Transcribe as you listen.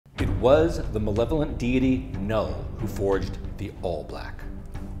was the malevolent deity Null who forged the All Black.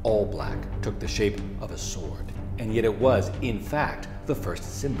 All Black took the shape of a sword, and yet it was, in fact, the first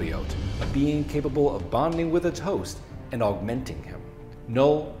symbiote, a being capable of bonding with its host and augmenting him.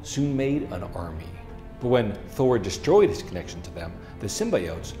 Null soon made an army, but when Thor destroyed his connection to them, the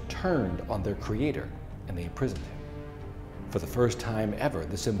symbiotes turned on their creator and they imprisoned him. For the first time ever,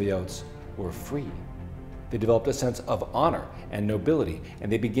 the symbiotes were free. They developed a sense of honor and nobility, and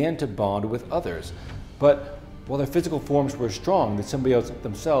they began to bond with others. But while their physical forms were strong, the symbiotes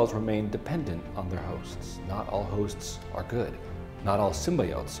themselves remained dependent on their hosts. Not all hosts are good. Not all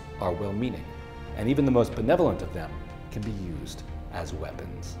symbiotes are well-meaning. And even the most benevolent of them can be used as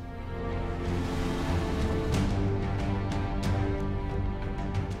weapons.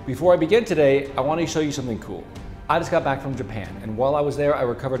 Before I begin today, I want to show you something cool. I just got back from Japan, and while I was there, I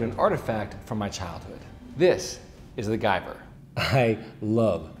recovered an artifact from my childhood. This is the Guyver. I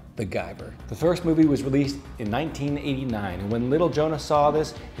love the Guyver. The first movie was released in 1989, and when little Jonah saw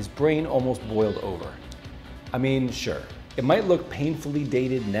this, his brain almost boiled over. I mean, sure, it might look painfully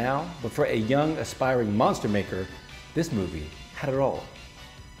dated now, but for a young, aspiring monster maker, this movie had it all.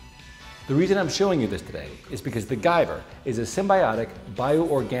 The reason I'm showing you this today is because the Guyver is a symbiotic,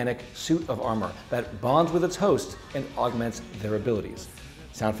 bioorganic suit of armor that bonds with its host and augments their abilities.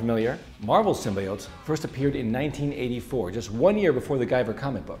 Sound familiar? Marvel's symbiotes first appeared in 1984, just 1 year before the Guyver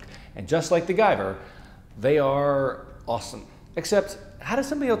comic book. And just like the Guyver, they are awesome. Except, how do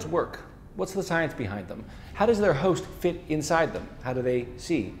symbiotes work? What's the science behind them? How does their host fit inside them? How do they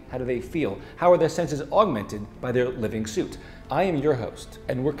see? How do they feel? How are their senses augmented by their living suit? I am your host,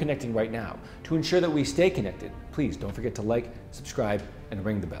 and we're connecting right now. To ensure that we stay connected, please don't forget to like, subscribe, and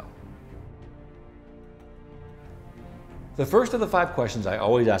ring the bell. The first of the 5 questions I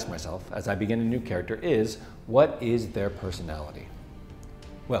always ask myself as I begin a new character is, what is their personality?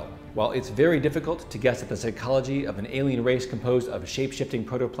 Well, while it's very difficult to guess at the psychology of an alien race composed of shape-shifting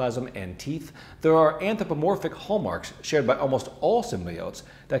protoplasm and teeth, there are anthropomorphic hallmarks shared by almost all symbiotes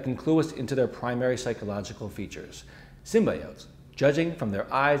that can clue us into their primary psychological features. Symbiotes, judging from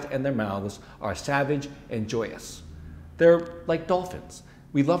their eyes and their mouths, are savage and joyous. They're like dolphins.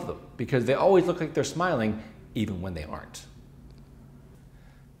 We love them because they always look like they're smiling even when they aren't.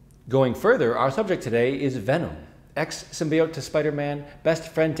 Going further, our subject today is Venom, ex-symbiote to Spider-Man, best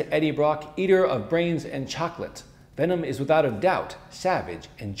friend to Eddie Brock, eater of brains and chocolate. Venom is without a doubt savage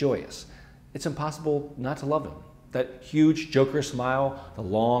and joyous. It's impossible not to love him. That huge Joker smile, the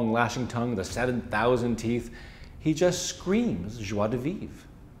long lashing tongue, the 7,000 teeth, he just screams joie de vivre.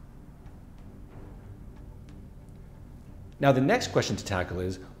 Now the next question to tackle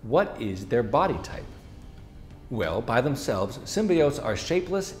is, what is their body type? Well, by themselves, symbiotes are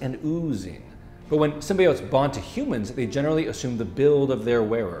shapeless and oozing. But when symbiotes bond to humans, they generally assume the build of their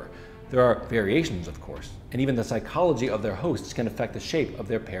wearer. There are variations, of course, and even the psychology of their hosts can affect the shape of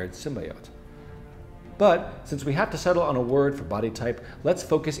their paired symbiote. But since we have to settle on a word for body type, let's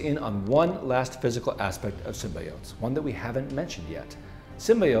focus in on one last physical aspect of symbiotes, one that we haven't mentioned yet.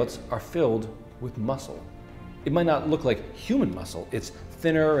 Symbiotes are filled with muscle. It might not look like human muscle, it's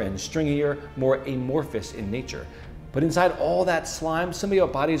thinner and stringier, more amorphous in nature. But inside all that slime,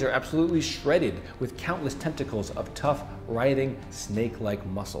 symbiote bodies are absolutely shredded with countless tentacles of tough, writhing, snake-like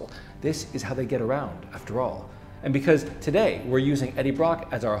muscle. This is how they get around, after all. And because today we're using Eddie Brock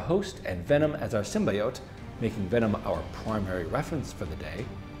as our host and Venom as our symbiote, making Venom our primary reference for the day,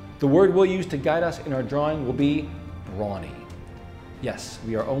 the word we'll use to guide us in our drawing will be brawny. Yes,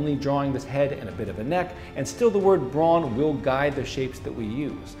 we are only drawing this head and a bit of a neck, and still the word brawn will guide the shapes that we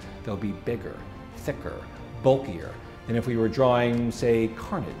use. They'll be bigger, thicker, bulkier than if we were drawing, say,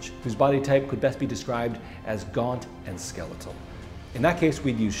 Carnage, whose body type could best be described as gaunt and skeletal. In that case,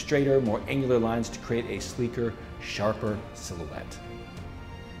 we'd use straighter, more angular lines to create a sleeker, sharper silhouette.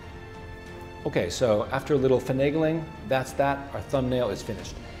 Okay, so after a little finagling, that's that. Our thumbnail is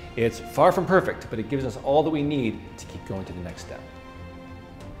finished. It's far from perfect, but it gives us all that we need to keep going to the next step.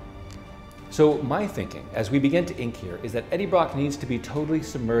 So my thinking, as we begin to ink here, is that Eddie Brock needs to be totally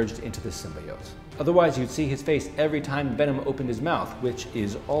submerged into the symbiote. Otherwise, you'd see his face every time Venom opened his mouth, which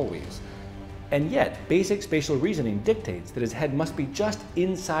is always. And yet, basic spatial reasoning dictates that his head must be just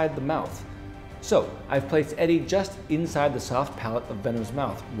inside the mouth. So, I've placed Eddie just inside the soft palate of Venom's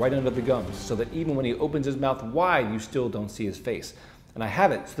mouth, right under the gums, so that even when he opens his mouth wide, you still don't see his face. And I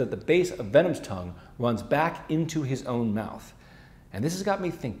have it so that the base of Venom's tongue runs back into his own mouth. And this has got me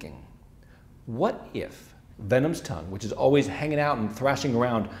thinking. What if Venom's tongue, which is always hanging out and thrashing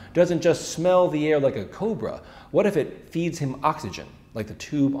around, doesn't just smell the air like a cobra? What if it feeds him oxygen, like the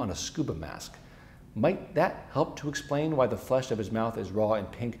tube on a scuba mask? Might that help to explain why the flesh of his mouth is raw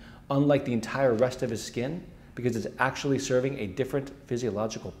and pink, unlike the entire rest of his skin? Because it's actually serving a different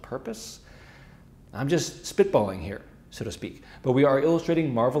physiological purpose? I'm just spitballing here, so to speak, but we are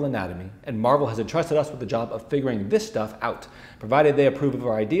illustrating Marvel anatomy, and Marvel has entrusted us with the job of figuring this stuff out. Provided they approve of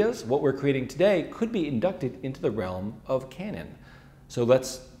our ideas, what we're creating today could be inducted into the realm of canon. So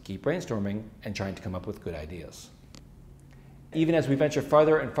let's keep brainstorming and trying to come up with good ideas. Even as we venture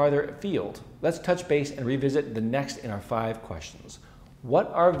farther and farther afield, let's touch base and revisit the next in our 5 questions.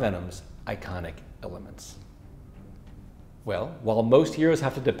 What are Venom's iconic elements? Well, while most heroes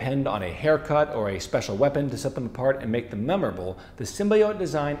have to depend on a haircut or a special weapon to set them apart and make them memorable, the symbiote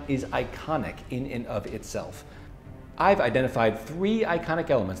design is iconic in and of itself. I've identified 3 iconic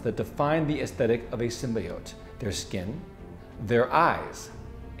elements that define the aesthetic of a symbiote: their skin, their eyes,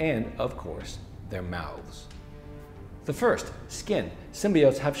 and, of course, their mouths. The first, skin.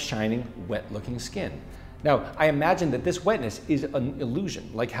 Symbiotes have shining, wet-looking skin. Now, I imagine that this wetness is an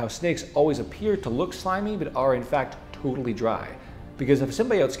illusion, like how snakes always appear to look slimy but are in fact totally dry. Because if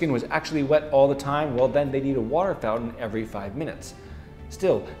symbiote skin was actually wet all the time, well then they need a water fountain every 5 minutes.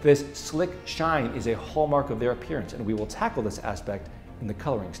 Still, this slick shine is a hallmark of their appearance, and we will tackle this aspect in the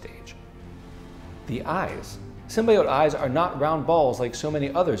coloring stage. The eyes. Symbiote eyes are not round balls like so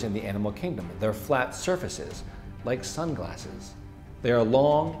many others in the animal kingdom. They're flat surfaces, like sunglasses. They are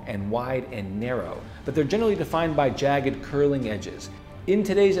long and wide and narrow, but they're generally defined by jagged, curling edges. In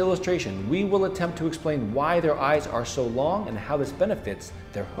today's illustration, we will attempt to explain why their eyes are so long and how this benefits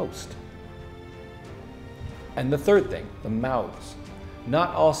their host. And the third thing, the mouths.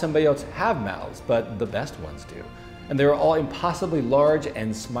 Not all symbiotes have mouths, but the best ones do. And they're all impossibly large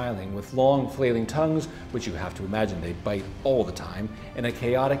and smiling, with long flailing tongues, which you have to imagine they bite all the time, and a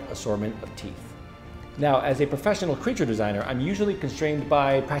chaotic assortment of teeth. Now, as a professional creature designer, I'm usually constrained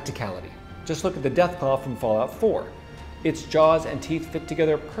by practicality. Just look at the Deathclaw from Fallout 4. Its jaws and teeth fit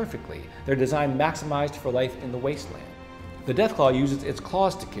together perfectly. Their design maximized for life in the wasteland. The Deathclaw uses its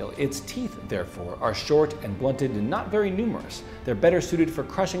claws to kill. Its teeth, therefore, are short and blunted and not very numerous. They're better suited for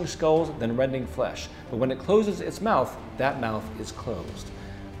crushing skulls than rending flesh. But when it closes its mouth, that mouth is closed.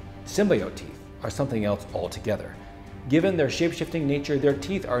 Symbiote teeth are something else altogether. Given their shape-shifting nature, their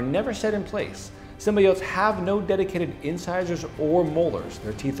teeth are never set in place. Symbiotes have no dedicated incisors or molars.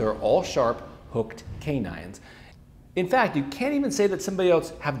 Their teeth are all sharp, hooked canines. In fact, you can't even say that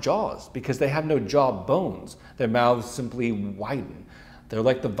symbiotes have jaws because they have no jaw bones. Their mouths simply widen. They're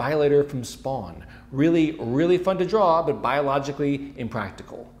like the Violator from Spawn. Really, really fun to draw, but biologically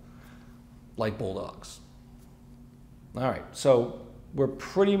impractical. Like bulldogs. All right, so we're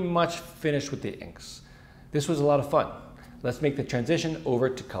pretty much finished with the inks. This was a lot of fun. Let's make the transition over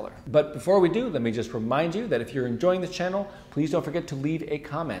to color. But before we do, let me just remind you that if you're enjoying this channel, please don't forget to leave a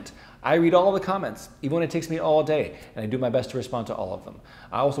comment. I read all the comments, even when it takes me all day, and I do my best to respond to all of them.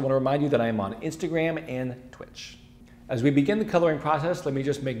 I also want to remind you that I am on Instagram and Twitch. As we begin the coloring process, let me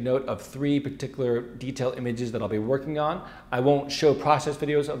just make note of 3 particular detail images that I'll be working on. I won't show process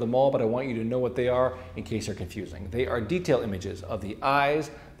videos of them all, but I want you to know what they are in case they're confusing. They are detail images of the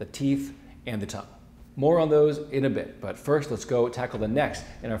eyes, the teeth, and the tongue. More on those in a bit, but first let's go tackle the next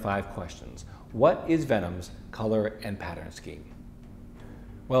in our 5 questions. What is Venom's color and pattern scheme?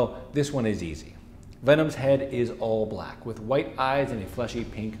 Well, this one is easy. Venom's head is all black, with white eyes and a fleshy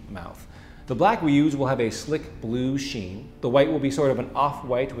pink mouth. The black we use will have a slick blue sheen. The white will be sort of an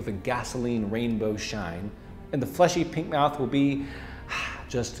off-white with a gasoline rainbow shine. And the fleshy pink mouth will be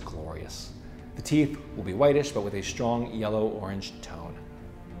just glorious. The teeth will be whitish, but with a strong yellow-orange tone.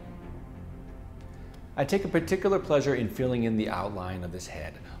 I take a particular pleasure in filling in the outline of this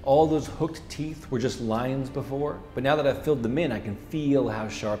head. All those hooked teeth were just lines before, but now that I've filled them in, I can feel how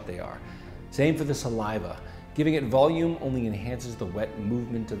sharp they are. Same for the saliva. Giving it volume only enhances the wet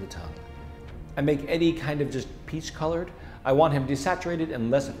movement of the tongue. I make Eddie kind of just peach colored. I want him desaturated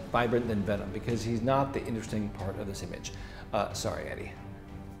and less vibrant than Venom because he's not the interesting part of this image. Sorry, Eddie.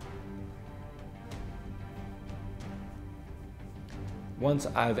 Once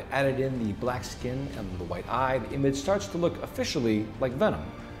I've added in the black skin and the white eye, the image starts to look officially like Venom.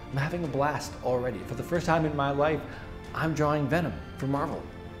 I'm having a blast already. For the first time in my life, I'm drawing Venom for Marvel,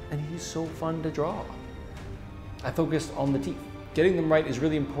 and he's so fun to draw. I focused on the teeth. Getting them right is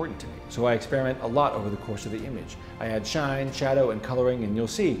really important to me, so I experiment a lot over the course of the image. I add shine, shadow, and coloring, and you'll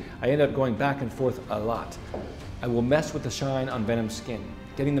see I end up going back and forth a lot. I will mess with the shine on Venom's skin.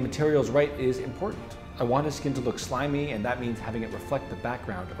 Getting the materials right is important. I want his skin to look slimy, and that means having it reflect the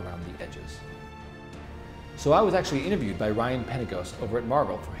background around the edges. So I was actually interviewed by Ryan Penagos over at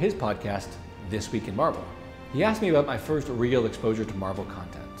Marvel for his podcast, This Week in Marvel. He asked me about my first real exposure to Marvel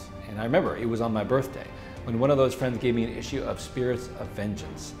content, and I remember it was on my birthday when one of those friends gave me an issue of Spirits of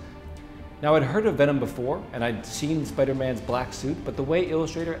Vengeance. Now, I'd heard of Venom before, and I'd seen Spider-Man's black suit, but the way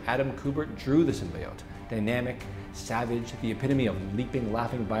illustrator Adam Kubert drew the symbiote, dynamic, savage, the epitome of leaping,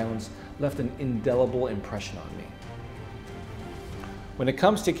 laughing violence, left an indelible impression on me. When it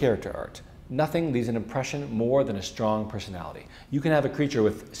comes to character art, nothing leaves an impression more than a strong personality. You can have a creature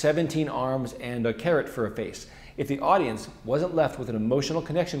with 17 arms and a carrot for a face. If the audience wasn't left with an emotional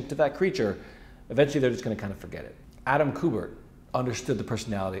connection to that creature, eventually they're just going to kind of forget it. Adam Kubert understood the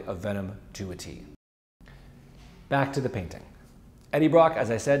personality of Venom to a T. Back to the painting. Eddie Brock, as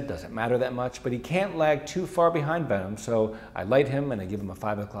I said, doesn't matter that much, but he can't lag too far behind Venom, so I light him and I give him a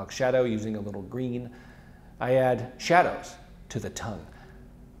 5 o'clock shadow using a little green. I add shadows to the tongue.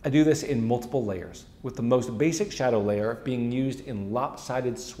 I do this in multiple layers, with the most basic shadow layer being used in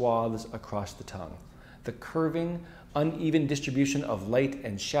lopsided swaths across the tongue. The curving, uneven distribution of light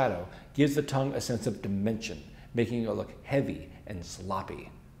and shadow gives the tongue a sense of dimension, making it look heavy and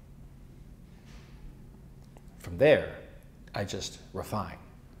sloppy. From there, I just refine.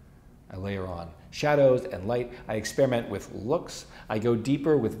 I layer on shadows and light. I experiment with looks. I go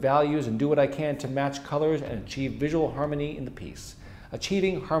deeper with values and do what I can to match colors and achieve visual harmony in the piece.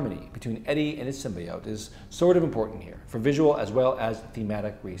 Achieving harmony between Eddie and his symbiote is sort of important here, for visual as well as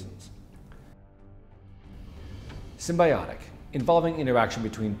thematic reasons. Symbiotic, involving interaction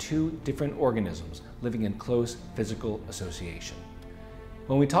between two different organisms living in close physical association.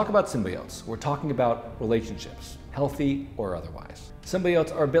 When we talk about symbiotes, we're talking about relationships, healthy or otherwise.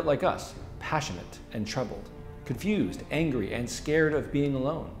 Symbiotes are a bit like us, passionate and troubled, confused, angry, and scared of being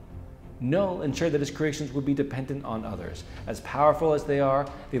alone. Null ensured that his creations would be dependent on others. As powerful as they are,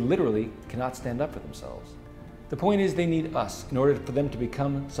 they literally cannot stand up for themselves. The point is they need us in order for them to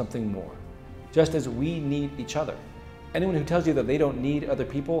become something more, just as we need each other. Anyone who tells you that they don't need other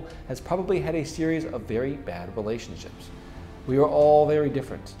people has probably had a series of very bad relationships. We are all very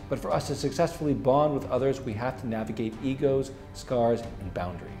different, but for us to successfully bond with others, we have to navigate egos, scars, and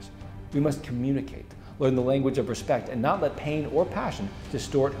boundaries. We must communicate, learn the language of respect, and not let pain or passion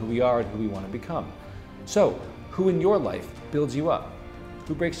distort who we are and who we want to become. So, who in your life builds you up?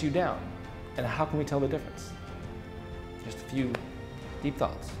 Who breaks you down? And how can we tell the difference? Just a few deep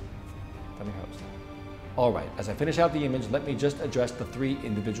thoughts from your host. All right, as I finish out the image, let me just address the 3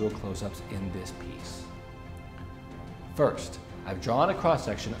 individual close-ups in this piece. First, I've drawn a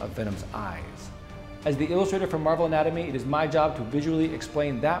cross-section of Venom's eyes. As the illustrator for Marvel Anatomy, it is my job to visually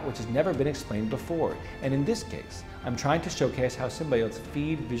explain that which has never been explained before. And in this case, I'm trying to showcase how symbiotes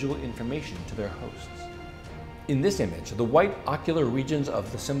feed visual information to their hosts. In this image, the white ocular regions of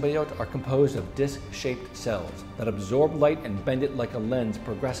the symbiote are composed of disc-shaped cells that absorb light and bend it like a lens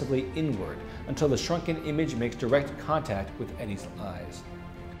progressively inward until the shrunken image makes direct contact with Eddie's eyes.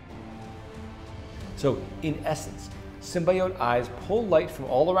 So, in essence, symbiote eyes pull light from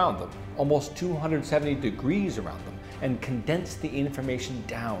all around them, almost 270 degrees around them, and condense the information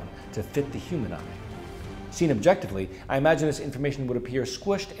down to fit the human eye. Seen objectively, I imagine this information would appear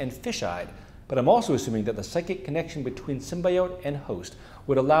squished and fish-eyed, but I'm also assuming that the psychic connection between symbiote and host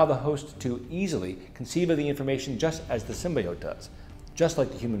would allow the host to easily conceive of the information just as the symbiote does, just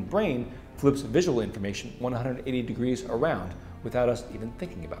like the human brain flips visual information 180 degrees around without us even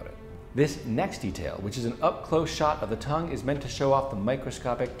thinking about it. This next detail, which is an up-close shot of the tongue, is meant to show off the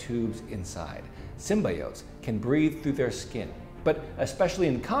microscopic tubes inside. Symbiotes can breathe through their skin, but especially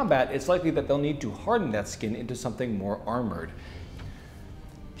in combat, it's likely that they'll need to harden that skin into something more armored.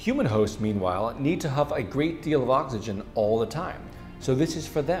 Human hosts, meanwhile, need to huff a great deal of oxygen all the time, so this is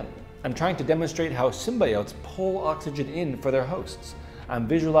for them. I'm trying to demonstrate how symbiotes pull oxygen in for their hosts. I'm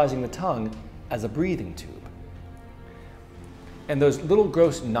visualizing the tongue as a breathing tube. And those little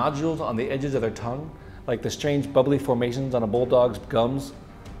gross nodules on the edges of their tongue, like the strange bubbly formations on a bulldog's gums,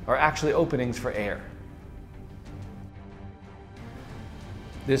 are actually openings for air.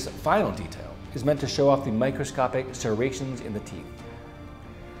 This final detail is meant to show off the microscopic serrations in the teeth.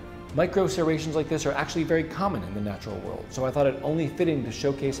 Micro serrations like this are actually very common in the natural world, so I thought it only fitting to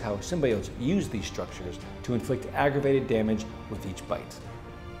showcase how symbiotes use these structures to inflict aggravated damage with each bite.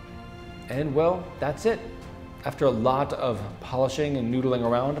 And well, that's it. After a lot of polishing and noodling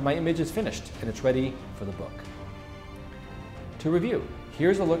around, my image is finished and it's ready for the book. To review,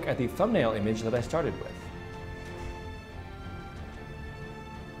 here's a look at the thumbnail image that I started with.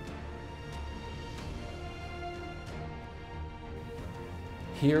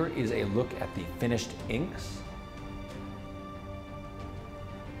 Here is a look at the finished inks.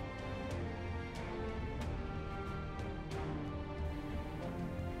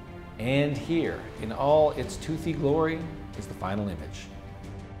 And here, in all its toothy glory, is the final image.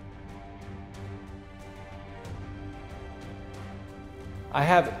 I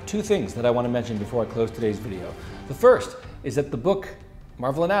have two things that I want to mention before I close today's video. The first is that the book,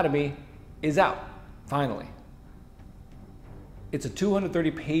 Marvel Anatomy, is out, finally. It's a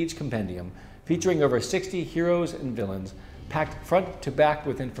 230-page compendium featuring over 60 heroes and villains, packed front to back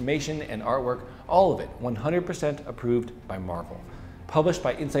with information and artwork, all of it 100% approved by Marvel. Published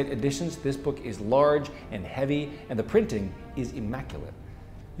by Insight Editions, this book is large and heavy, and the printing is immaculate.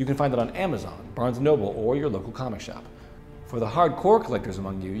 You can find it on Amazon, Barnes & Noble, or your local comic shop. For the hardcore collectors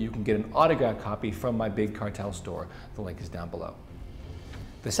among you, you can get an autographed copy from my Big Cartel store. The link is down below.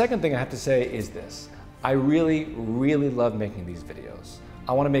 The second thing I have to say is this. I really love making these videos.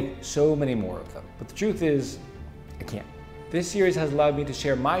 I want to make so many more of them, but the truth is, I can't. This series has allowed me to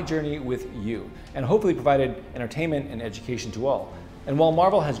share my journey with you, and hopefully provided entertainment and education to all. And while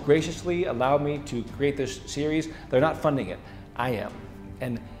Marvel has graciously allowed me to create this series, they're not funding it. I am.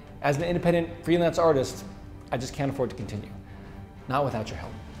 And as an independent freelance artist, I just can't afford to continue. Not without your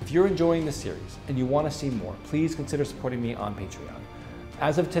help. If you're enjoying this series and you want to see more, please consider supporting me on Patreon.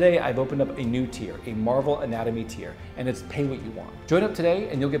 As of today, I've opened up a new tier, a Marvel Anatomy tier, and it's pay what you want. Join up today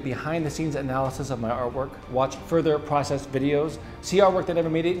and you'll get behind the scenes analysis of my artwork, watch further processed videos, see artwork that never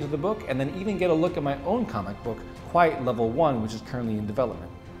made it into the book, and then even get a look at my own comic book, Quiet Level 1, which is currently in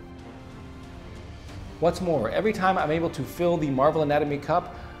development. What's more, every time I'm able to fill the Marvel Anatomy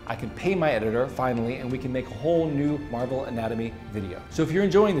cup, I can pay my editor, finally, and we can make a whole new Marvel Anatomy video. So if you're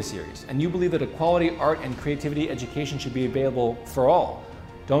enjoying the series and you believe that a quality art and creativity education should be available for all,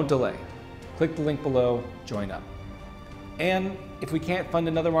 don't delay. Click the link below, join up. And if we can't fund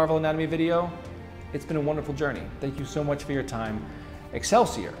another Marvel Anatomy video, it's been a wonderful journey. Thank you so much for your time.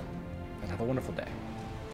 Excelsior, and have a wonderful day.